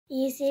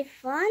Is it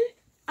fun?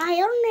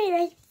 I only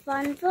read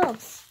fun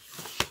books.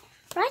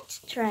 Right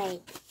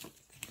straight.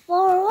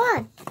 For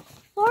what?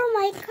 For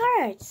my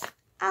cards.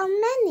 How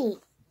many?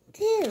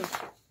 2.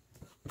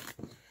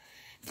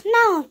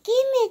 No,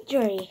 give me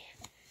 3.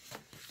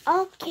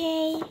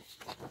 Okay.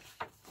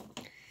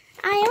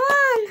 I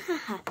won!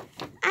 Haha.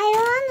 I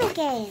won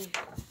again.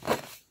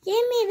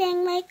 Give me back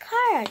my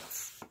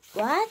cards.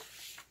 What?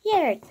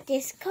 Here,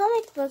 this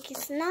comic book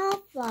is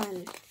no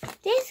fun.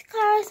 These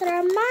cards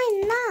are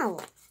mine now.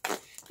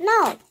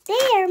 No, they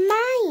are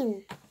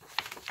mine.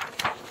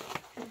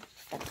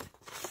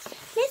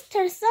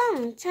 Mr.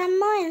 Song,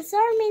 Chanmo and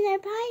Sormin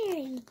are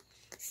fighting.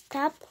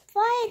 Stop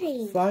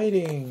fighting.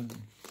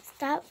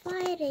 Stop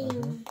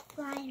fighting.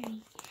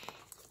 Fighting.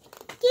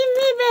 Give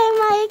me back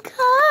my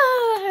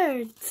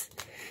cards.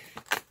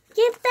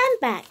 Give them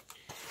back.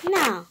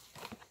 Now.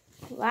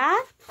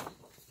 What?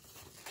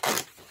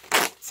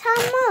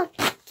 Chanmo,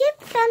 give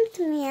them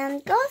to me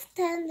and go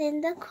stand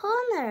in the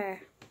corner.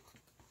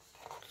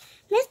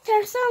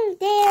 Mr. Song,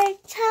 they are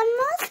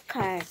Chanmo's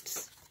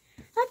cards.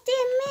 What do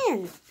you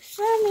mean?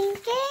 Sormin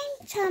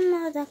gave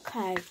Chanmo the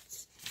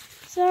cards.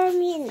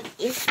 Sormin,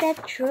 is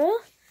that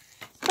true?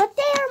 But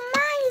they are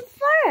mine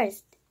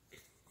first.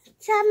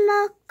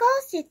 Chanmo, go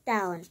sit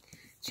down.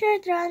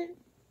 Children,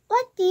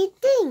 what do you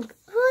think?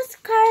 Whose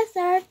cards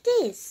are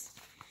these?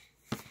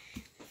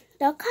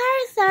 The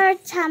cards are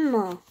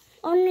Chanmo.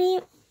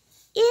 Only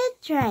you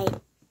trade.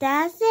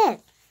 That's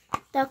it.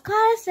 The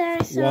cards are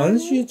Sormin.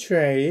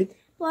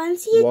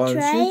 Once you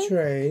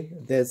trade.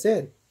 That's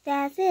it.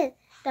 That's it.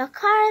 The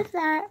cards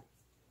are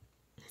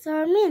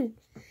Sormin.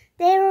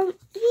 They were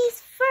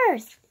his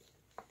first.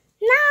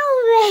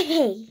 No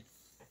way!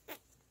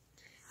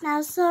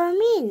 Now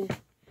Sormin,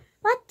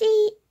 what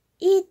do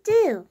you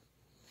do?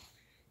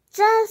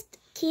 Just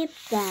keep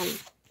them.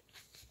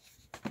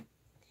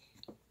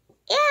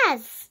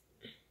 Yes!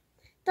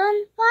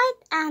 Don't fight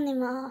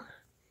anymore.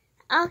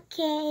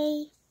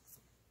 Okay.